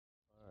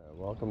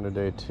Welcome to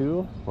day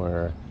 2,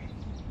 where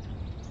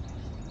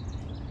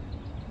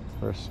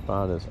first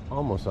spot is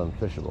almost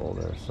unfishable.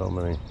 There's so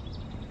many.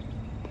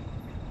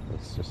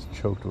 It's just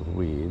choked with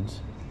weeds.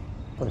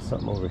 There's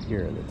something over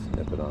here that's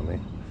nipping on me.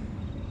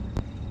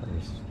 I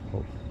just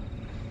hope.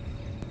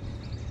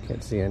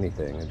 Can't see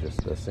anything. It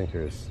just, the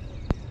sinker is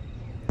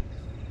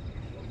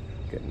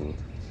getting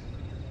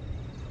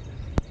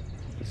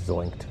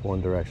zoinked one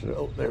direction.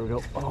 Oh, there we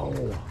go. Oh,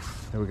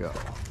 there we go.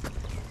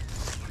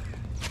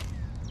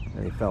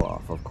 And he fell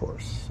off, of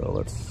course. So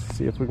let's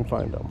see if we can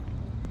find him.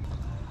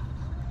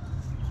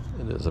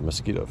 It is a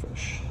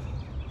mosquitofish.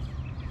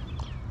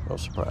 No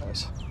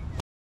surprise.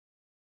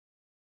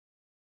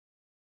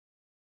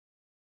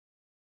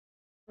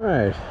 All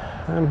right,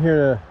 I'm here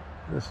to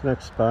this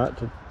next spot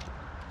to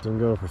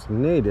go for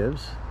some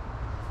natives,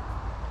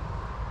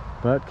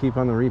 but keep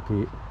on the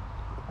repeat.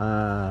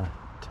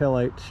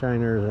 Taillight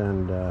shiners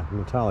and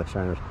metallic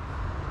shiners.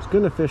 I was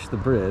going to fish the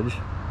bridge,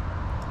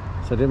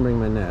 so I didn't bring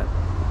my net.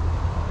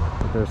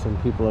 But there's some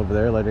people over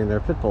there letting their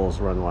pit bulls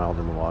run wild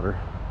in the water,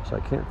 so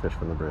I can't fish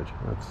from the bridge.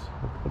 That's,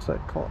 what's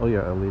that called? Oh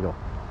yeah, illegal.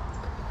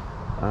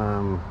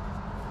 So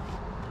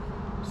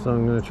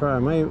I'm going to try. I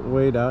might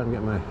wade out and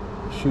get my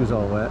shoes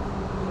all wet.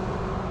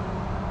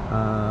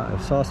 I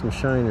saw some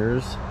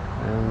shiners,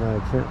 and I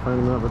can't find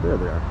them out, but there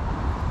they are.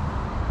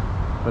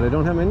 But I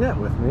don't have my net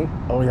with me.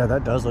 Oh yeah,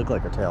 that does look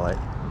like a taillight.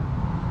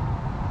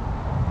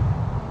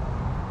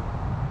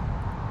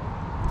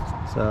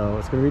 So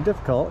it's going to be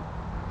difficult.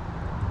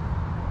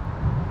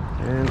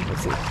 And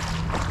let's see.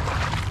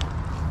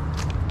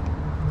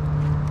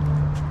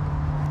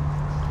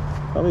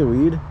 Probably a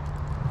weed.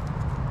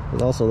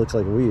 It also looks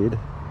like a weed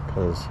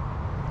because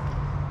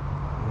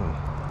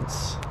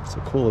it's a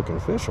cool looking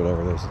fish,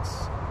 whatever it is.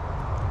 It's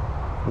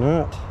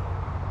not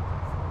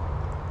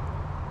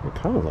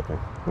common looking.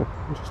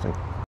 Interesting.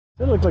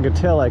 It looked like a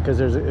taillight because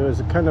it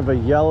was kind of a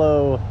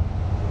yellow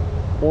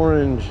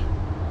orange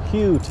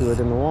hue to it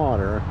in the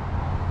water.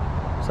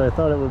 So I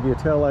thought it would be a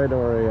taillight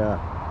or a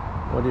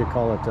what do you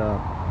call it? A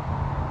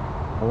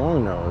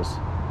long nose.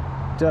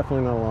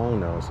 Definitely not a long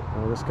nose.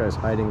 Oh, this guy's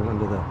hiding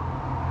under the.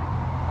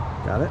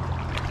 Got it?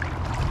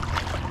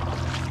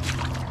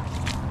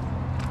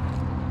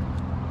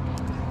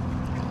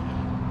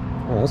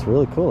 Oh, that's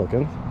really cool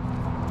looking.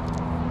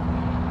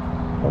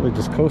 Probably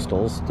just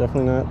coastals.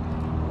 Definitely not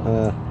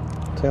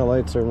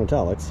taillights or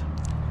metallics.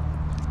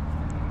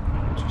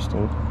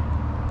 Interesting.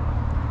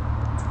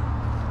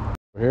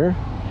 Over here.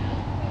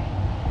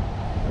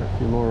 There are a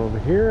few more over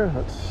here.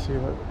 Let's see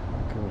what I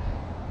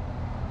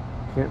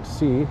can't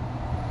see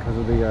because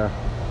of the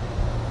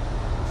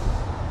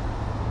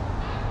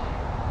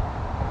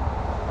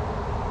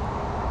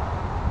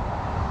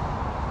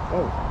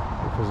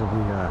because of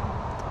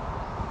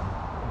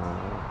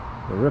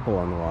the ripple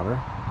on the water.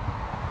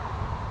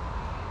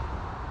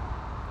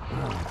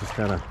 Just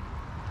gotta.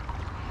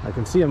 I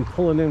can see them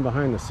pulling in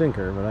behind the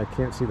sinker, but I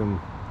can't see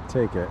them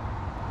take it.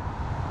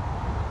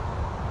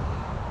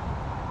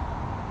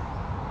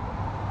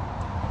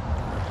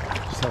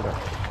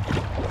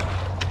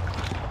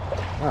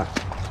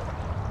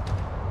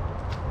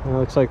 It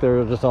looks like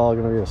they're just all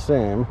going to be the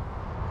same.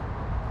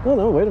 Oh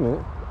no, wait a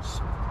minute.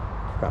 For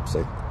crap's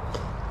sake.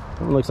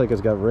 It looks like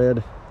it's got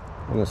red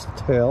on its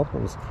tail,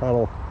 on its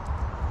caudal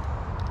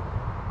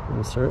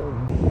insert.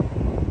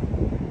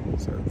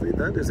 So I think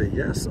that is a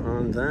yes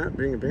on that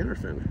being a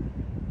bannerfin.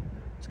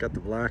 It's got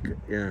the black,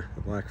 yeah,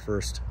 the black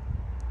first.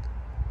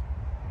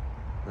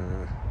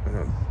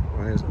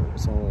 Why is it?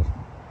 It's all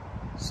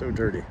so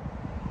dirty.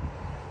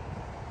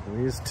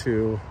 And these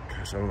two,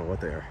 gosh, I don't know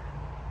what they are.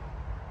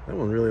 That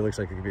one really looks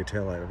like it could be a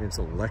taillight. I mean, it's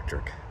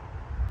electric.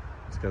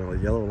 It's got a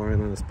yellow line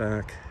on its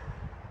back.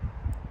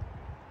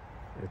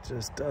 It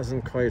just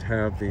doesn't quite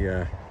have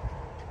the,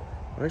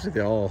 actually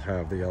they all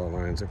have the yellow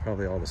lines. They're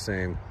probably all the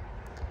same.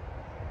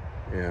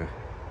 Yeah,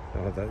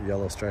 they'll have that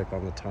yellow stripe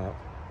on the top.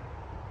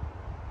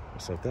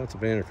 So if that's a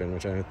bannerfin,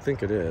 which I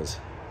think it is,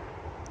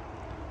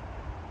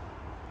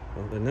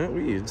 well, they're not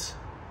weeds.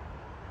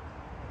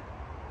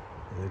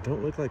 And they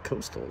don't look like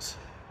coastals.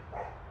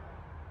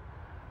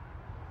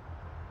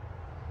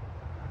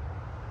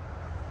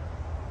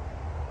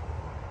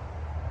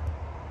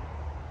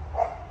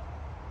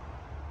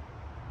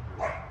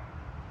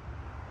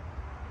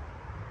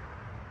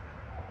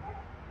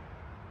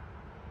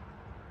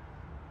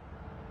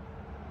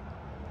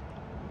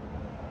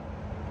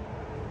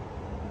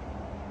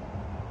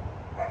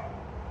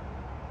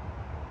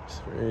 It's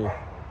very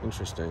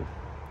interesting.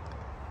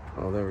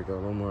 Oh, there we go. A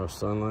little more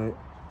sunlight.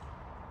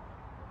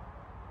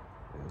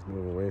 Let's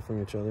move away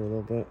from each other a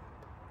little bit.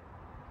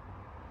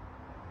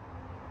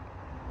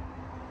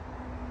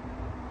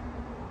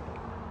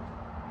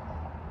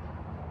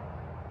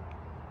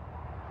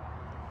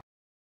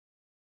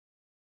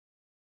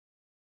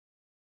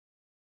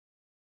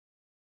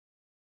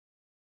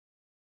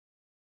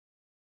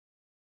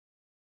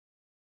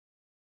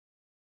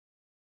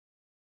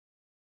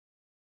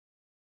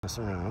 Mess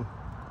around.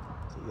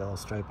 It's a yellow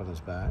stripe on his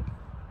back.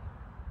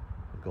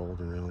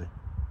 Golden, really.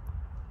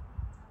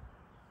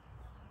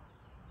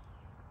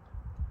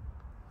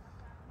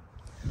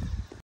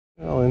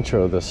 I'll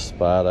intro this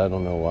spot. I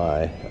don't know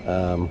why.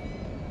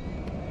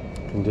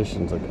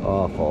 Conditions look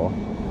awful.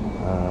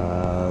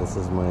 This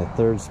is my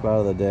third spot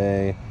of the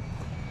day.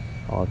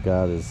 All I've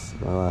got is,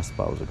 my last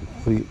spot was a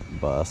complete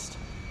bust.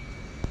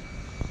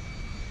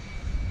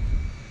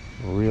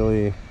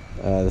 Really,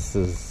 this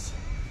is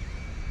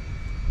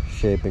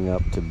shaping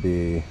up to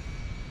be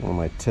one of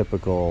my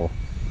typical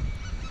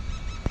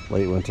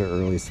late winter,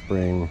 early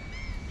spring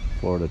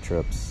Florida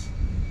trips.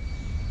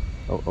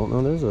 Oh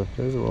no, there's a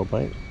little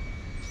bite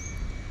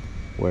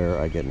where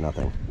I get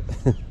nothing.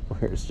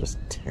 Where it's just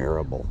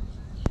terrible.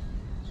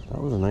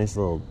 That was a nice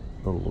little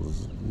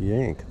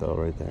yank though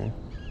right there.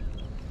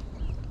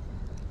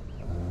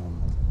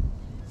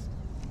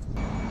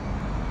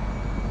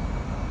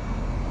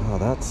 Oh,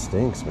 that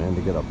stinks, man,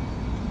 to get a...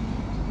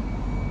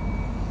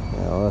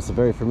 Yeah, well, that's a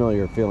very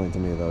familiar feeling to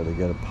me, though, to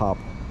get a pop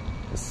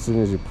as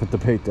soon as you put the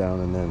bait down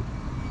and then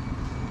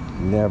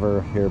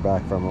never hear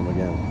back from them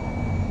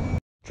again.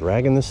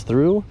 Dragging this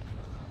through,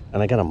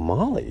 and I got a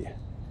molly.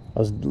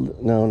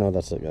 No,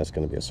 that's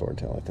going to be a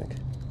swordtail, I think.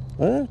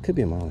 Well, it could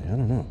be a molly, I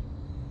don't know.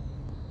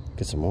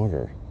 Get some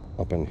water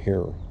up in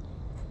here.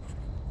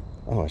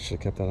 Oh, I should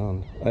have kept that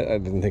on. I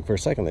didn't think for a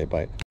second they'd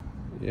bite.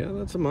 Yeah,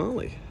 that's a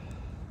molly.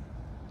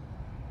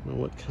 I don't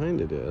know what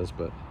kind it is,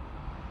 but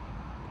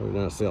probably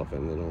not a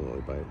sailfin. They don't really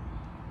bite.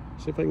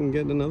 See if I can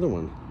get another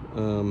one.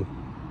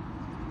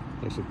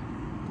 Actually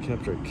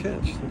capture a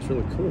catch. That's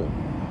really cool.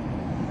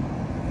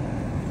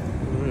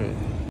 Alright.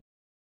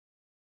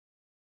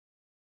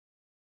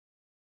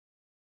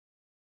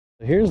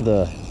 Here's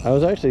I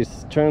was actually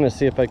trying to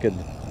see if I could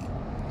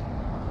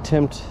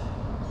tempt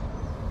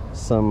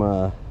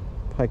some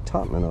Pike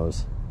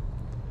Topminnows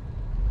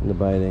into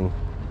biting.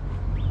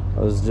 I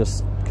was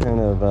just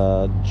kind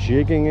of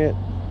jigging it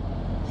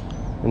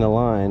in a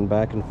line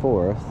back and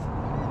forth,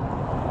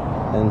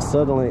 and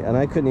suddenly, and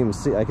I couldn't even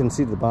see, I can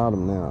see the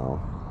bottom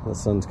now, the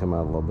sun's come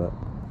out a little bit,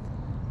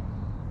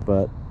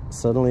 but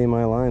suddenly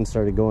my line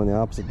started going the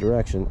opposite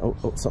direction. Oh,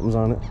 something's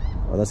on it.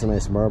 Oh, that's a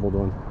nice marbled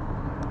one.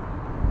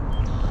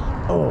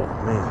 Oh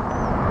man,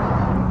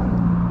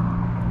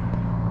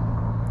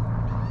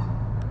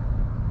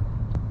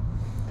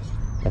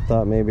 I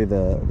thought maybe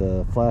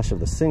the flash of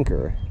the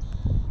sinker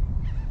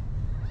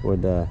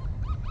would get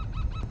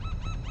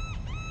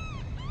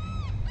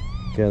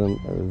him.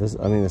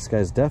 I mean, this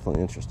guy's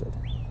definitely interested.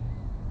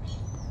 He's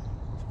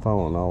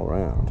following all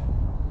around.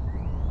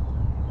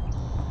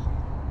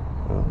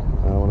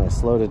 Well, when I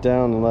slowed it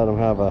down and let him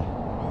have a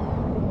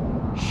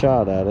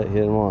shot at it, he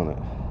didn't want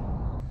it.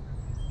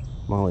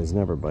 Mollies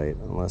never bite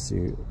unless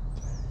you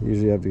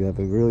usually have to have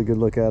a really good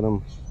look at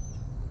them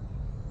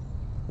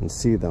and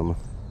see them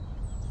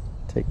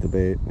take the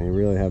bait, and you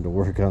really have to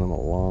work on them a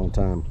long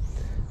time.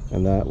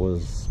 And that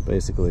was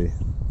basically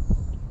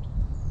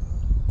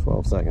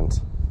 12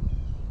 seconds.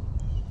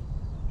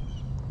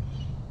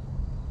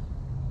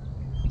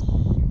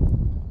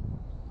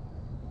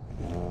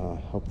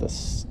 Hope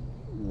this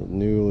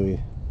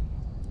newly...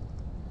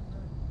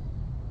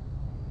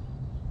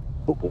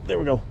 Oh, there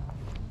we go.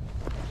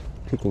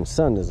 Peeking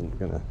sun isn't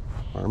gonna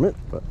harm it,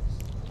 but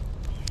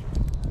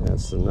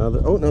that's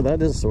another... Oh no,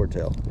 that is a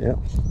swordtail. Yeah.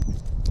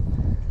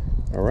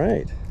 All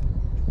right.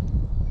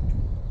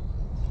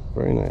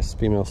 Very nice,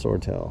 female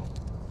swordtail.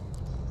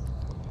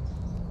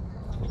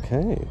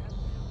 Okay.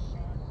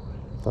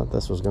 Thought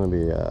this was going to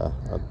be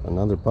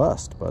another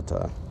bust, but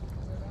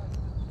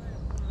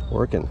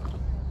working.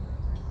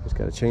 Just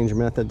got to change your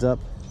methods up.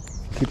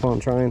 Keep on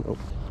trying. Oh,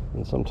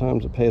 and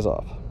sometimes it pays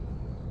off.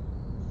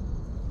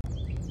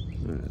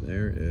 All right,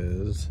 there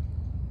is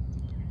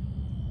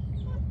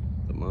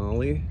the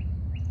molly.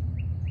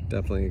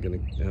 Definitely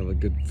going to have a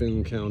good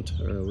fin count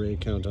or a ray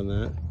count on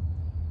that.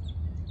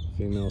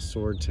 Female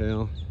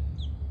swordtail.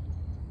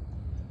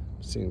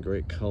 Seeing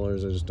great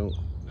colors. I just don't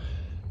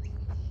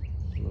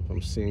know if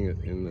I'm seeing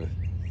it in the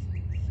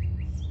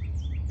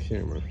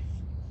camera.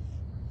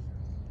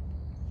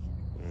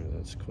 Alright,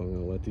 that's cool. I'm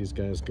gonna let these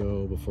guys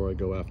go before I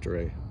go after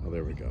a... Oh,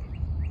 there we go.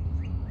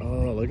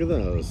 Oh, look at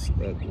those.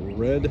 That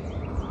red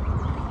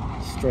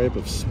stripe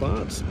of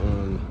spots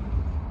on...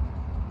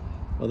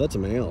 Oh, that's a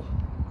male.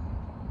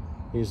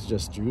 He's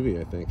just juvie,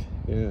 I think.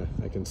 Yeah,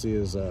 I can see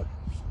his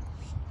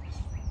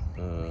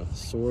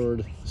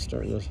sword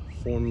starting to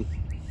form.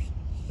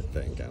 I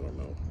think. I don't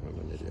know. I'm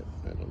an idiot.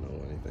 I don't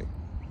know anything.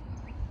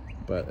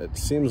 But it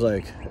seems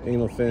like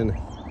anal fin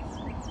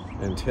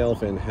and tail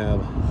fin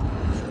have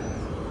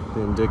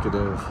the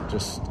indicative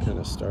just kind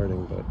of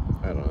starting, but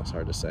I don't know. It's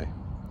hard to say.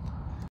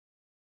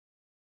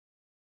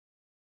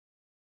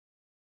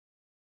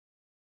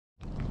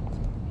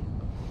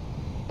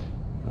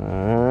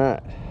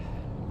 Alright.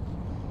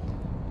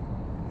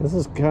 This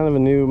is kind of a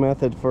new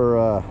method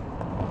for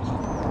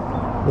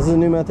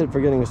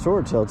getting a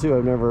swordtail too.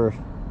 I've never,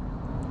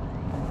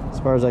 as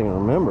far as I can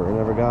remember, I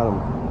never got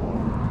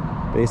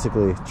them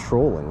basically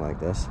trolling like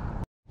this.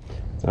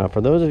 Now,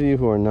 for those of you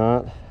who are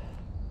not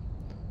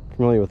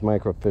familiar with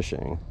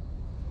microfishing,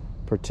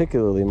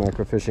 particularly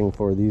microfishing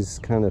for these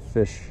kind of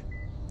fish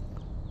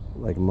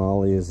like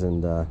mollies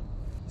and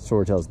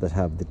swordtails that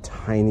have the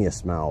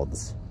tiniest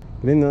mouths.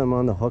 Getting them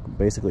on the hook,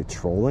 basically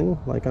trolling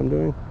like I'm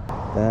doing,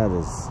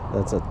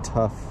 that's a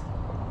tough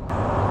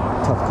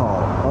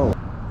call. Oh,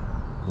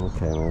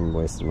 okay, I'm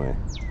wasting my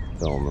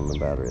film and my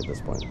battery at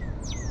this point.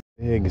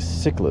 Big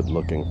cichlid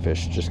looking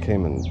fish just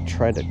came and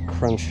tried to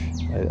crunch.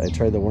 I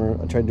tried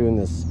doing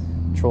this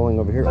trolling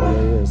over here. Oh,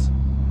 there he is.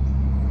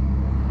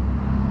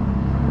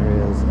 There he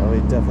is. Oh,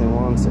 he definitely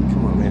wants it.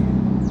 Come on, man.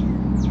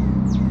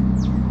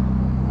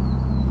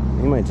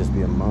 He might just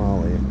be a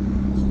molly.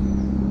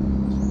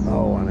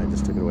 Oh, and I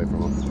just took it away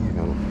from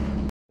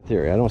him.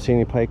 Theory, I don't see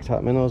any pike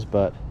topminnows,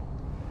 but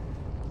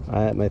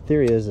my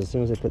theory is as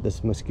soon as I put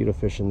this mosquito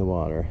fish in the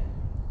water,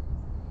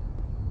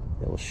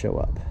 it will show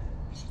up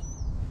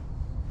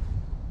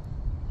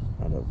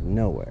out of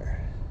nowhere.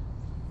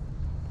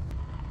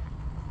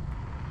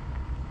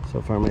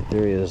 So far my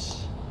theory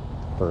is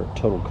for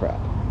total crap.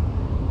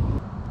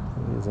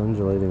 He's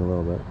undulating a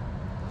little bit.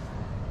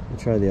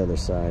 Let's try the other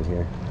side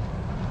here.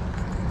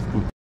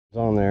 It's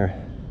on there.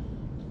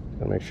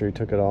 Gotta make sure he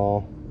took it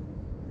all.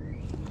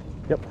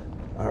 Yep.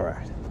 All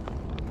right.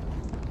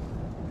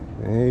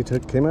 And he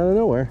came out of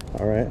nowhere.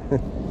 All right.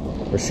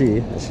 Or she,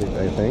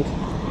 I think.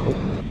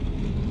 Oh.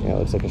 Yeah, it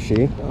looks like a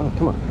she. Oh,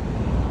 come on.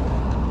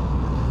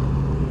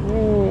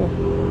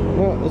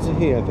 No, it's a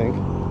he, I think.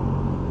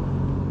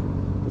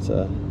 It's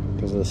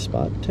because of the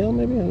spot tail,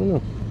 maybe? I don't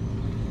know.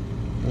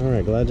 All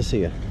right, glad to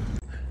see you.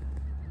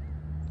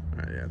 All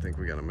right, yeah, I think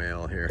we got a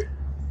male here.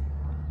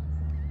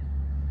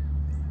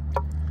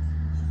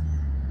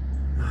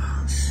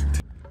 Oh,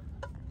 shoot.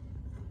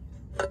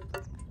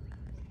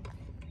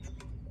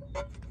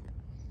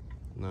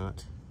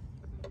 Not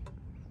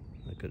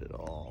good at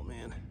all,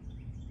 man.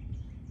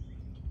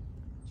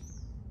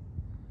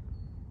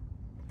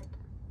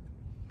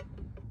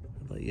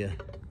 How about you?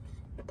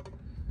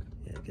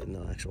 Yeah, getting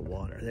the actual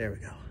water. There we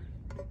go.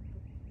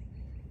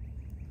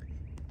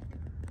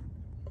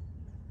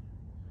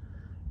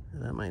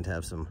 That might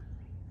have some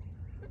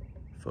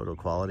photo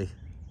quality.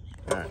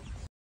 All right.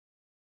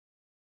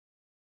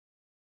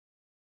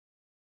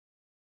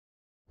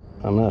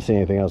 I'm not seeing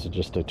anything else,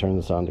 just to turn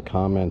this on to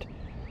comment.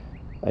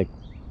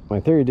 My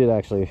theory did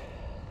actually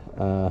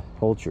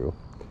hold true,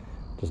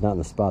 just not in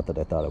the spot that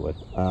I thought it would.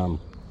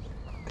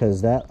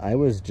 Because I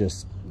was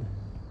just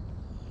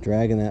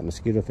dragging that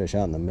mosquito fish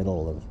out in the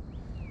middle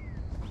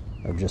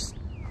of just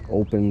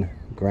open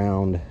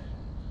ground,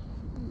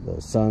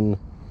 the sun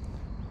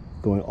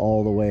going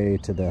all the way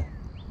to the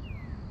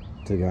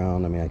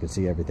ground. I mean, I could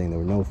see everything. There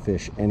were no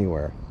fish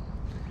anywhere,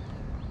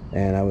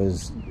 and I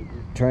was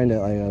trying to,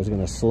 I was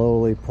going to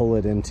slowly pull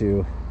it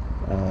into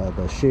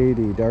the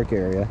shady, dark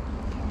area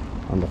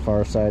on the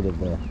far side of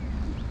the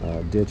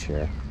ditch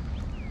here,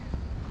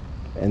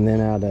 and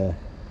then out of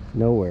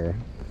nowhere,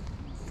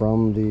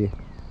 from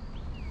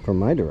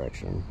my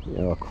direction, you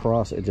know,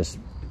 across it, just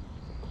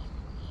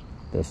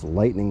this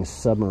lightning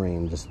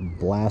submarine just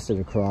blasted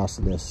across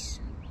this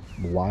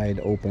wide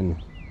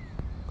open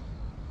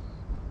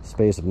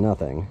space of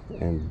nothing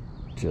and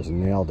just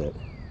nailed it.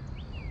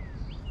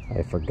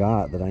 I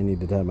forgot that I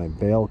needed to have my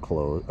bail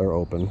closed or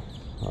open.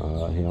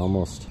 He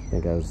almost, I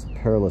think I was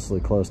perilously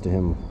close to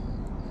him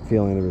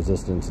feeling the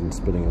resistance and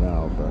spitting it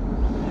out, but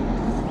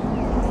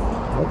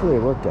luckily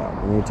it worked out.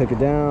 And he took it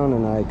down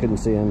and I couldn't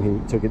see him.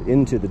 He took it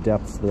into the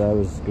depths that I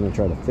was going to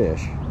try to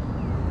fish.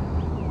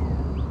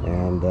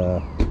 And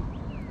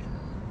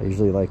I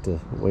usually like to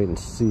wait and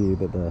see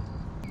that the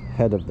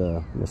head of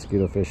the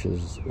mosquito fish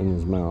is in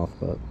his mouth,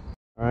 but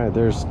all right,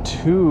 there's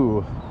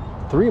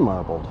three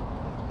marbled.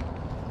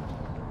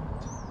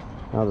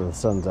 Now that the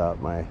sun's out,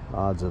 my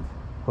odds of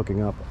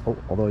hooking up, oh,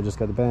 although I just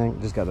got a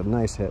bang, just got a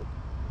nice hit.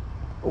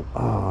 Oh,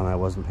 and I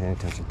wasn't paying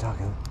attention,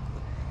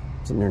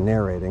 sitting there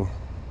narrating,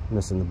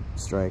 missing the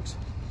strikes,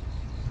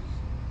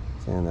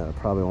 saying that I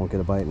probably won't get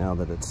a bite now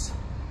that it's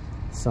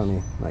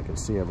sunny and I can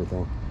see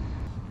everything.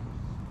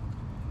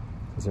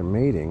 Because they're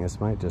mating, this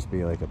might just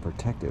be like a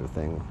protective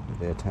thing if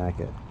they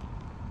attack it.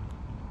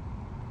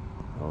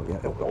 Oh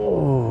yeah,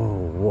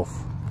 oh,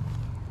 woof.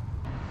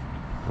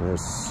 And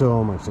there's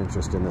so much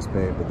interest in this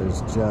bait, but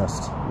there's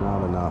just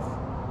not enough.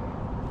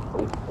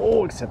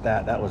 Oh, except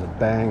that was a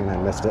bang and I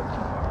missed it.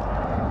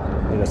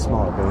 Need a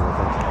smaller bait,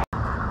 I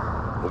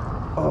think.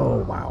 Oh,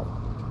 wow.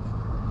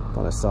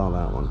 Thought I saw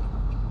that one.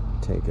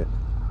 Take it.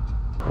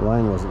 The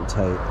line wasn't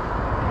tight,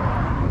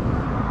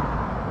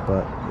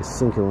 but the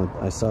sinker went,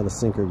 I saw the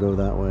sinker go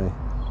that way.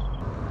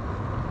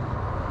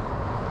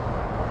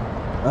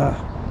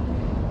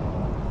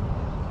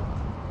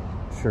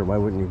 Sure, why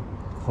wouldn't you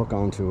hook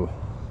onto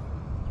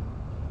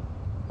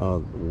a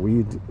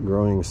weed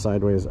growing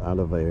sideways out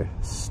of a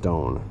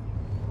stone?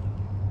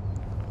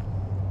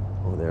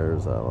 Oh,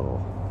 there's a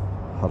little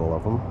huddle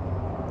of them.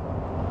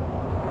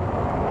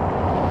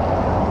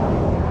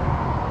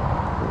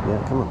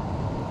 Yeah, come on.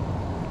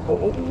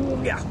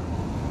 Oh, yeah.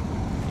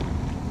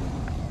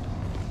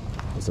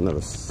 That's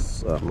another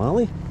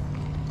molly?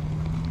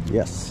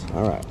 Yes,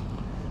 all right.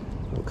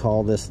 We'll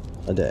call this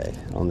a day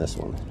on this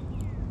one.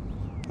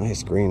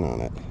 Nice green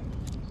on it.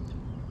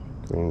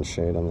 Green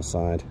shade on the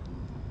side.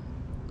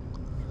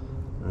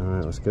 All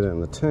let's get it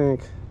in the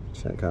tank.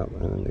 Check out,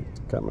 and it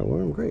got my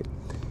worm, great.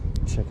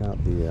 Check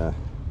out the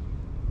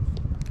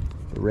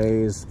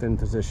raise, fin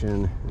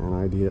position, and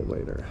ID it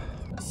later.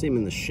 See him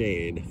in the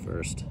shade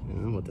first, you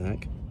know, what the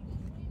heck.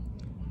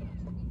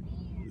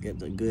 Get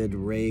the good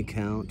ray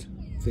count,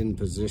 fin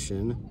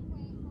position.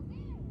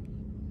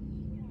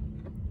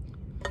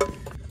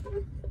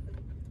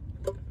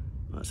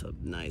 That's a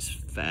nice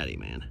fatty,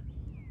 man.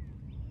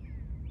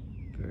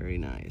 Very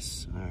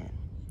nice. All right.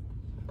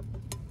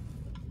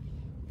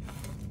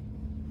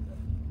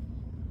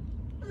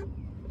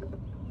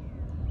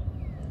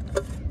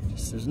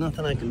 Just, there's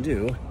nothing I can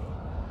do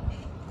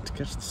to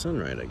catch the sun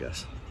right, I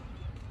guess.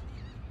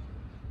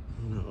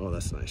 Oh,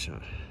 that's a nice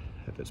shot.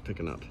 If it's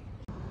picking up.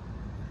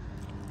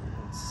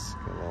 Let's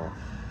get a little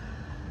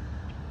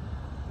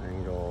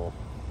angle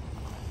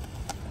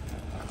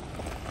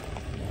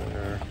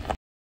there.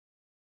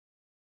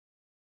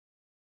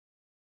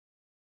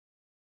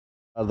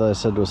 That I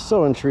said was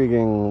so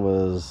intriguing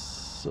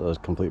was a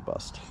complete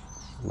bust.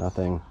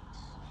 Nothing,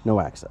 no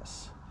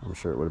access. I'm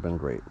sure it would have been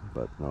great,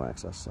 but no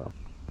access. So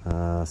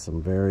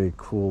some very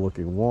cool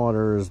looking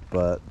waters,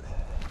 but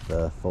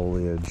the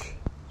foliage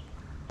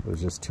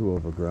was just too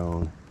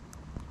overgrown.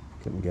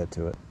 Couldn't get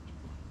to it,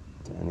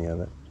 to any of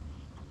it.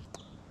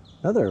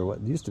 Another,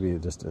 what used to be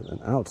just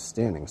an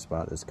outstanding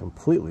spot is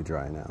completely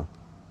dry now.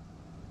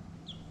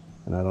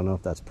 And I don't know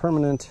if that's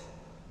permanent,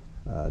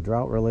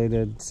 drought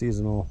related,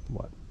 seasonal,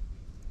 what.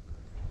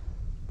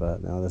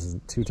 But now this is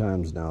 2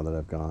 times now that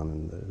I've gone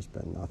and there's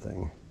been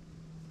nothing,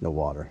 no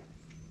water.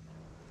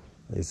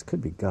 These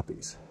could be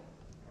guppies.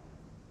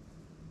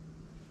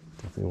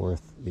 Definitely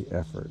worth the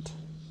effort.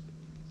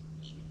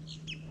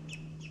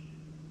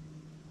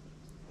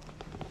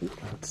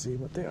 Let's see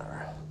what they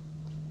are.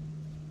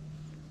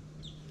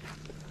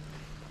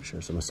 Sure,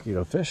 some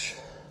mosquito fish.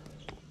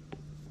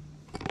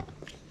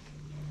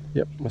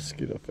 Yep,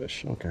 mosquito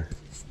fish. Okay.